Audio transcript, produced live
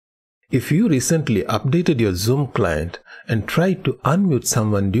If you recently updated your Zoom client and tried to unmute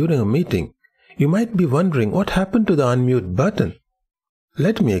someone during a meeting, you might be wondering what happened to the unmute button.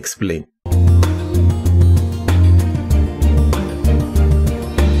 Let me explain.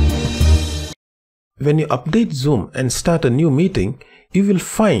 When you update Zoom and start a new meeting, you will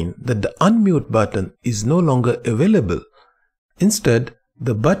find that the unmute button is no longer available. Instead,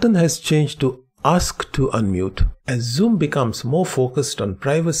 the button has changed to Ask to Unmute. As Zoom becomes more focused on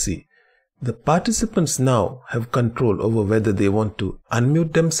privacy, the participants now have control over whether they want to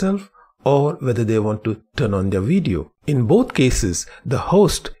unmute themselves or whether they want to turn on their video. In both cases, the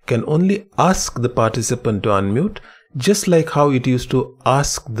host can only ask the participant to unmute, just like how it used to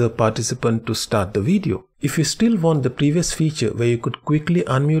ask the participant to start the video. If you still want the previous feature where you could quickly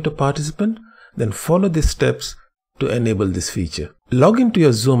unmute a participant, then follow these steps to enable this feature. Log into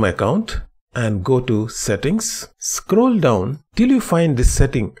your Zoom account and go to Settings. Scroll down till you find this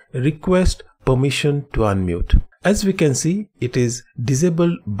setting, Request Permission to Unmute. As we can see, it is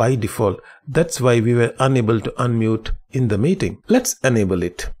disabled by default. That's why we were unable to unmute in the meeting. Let's enable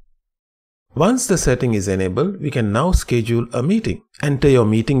it. Once the setting is enabled, we can now schedule a meeting. Enter your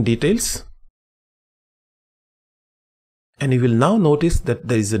meeting details. And you will now notice that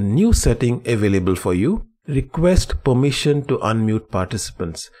there is a new setting available for you. Request permission to unmute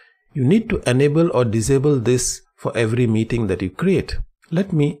participants. You need to enable or disable this for every meeting that you create.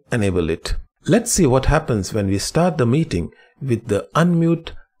 Let me enable it. Let's see what happens when we start the meeting with the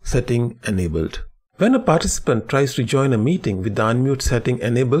unmute setting enabled. When a participant tries to join a meeting with the unmute setting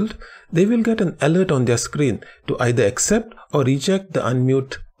enabled, they will get an alert on their screen to either accept or reject the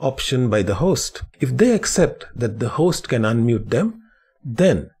unmute option by the host. If they accept that the host can unmute them,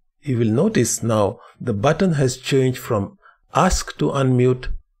 then you will notice now the button has changed from Ask to Unmute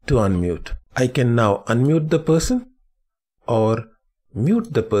to Unmute. I can now unmute the person or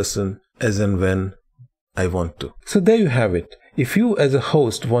mute the person as and when I want to. So there you have it. If you as a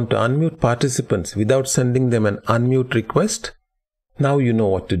host want to unmute participants without sending them an unmute request, now you know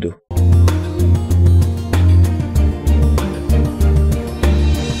what to do.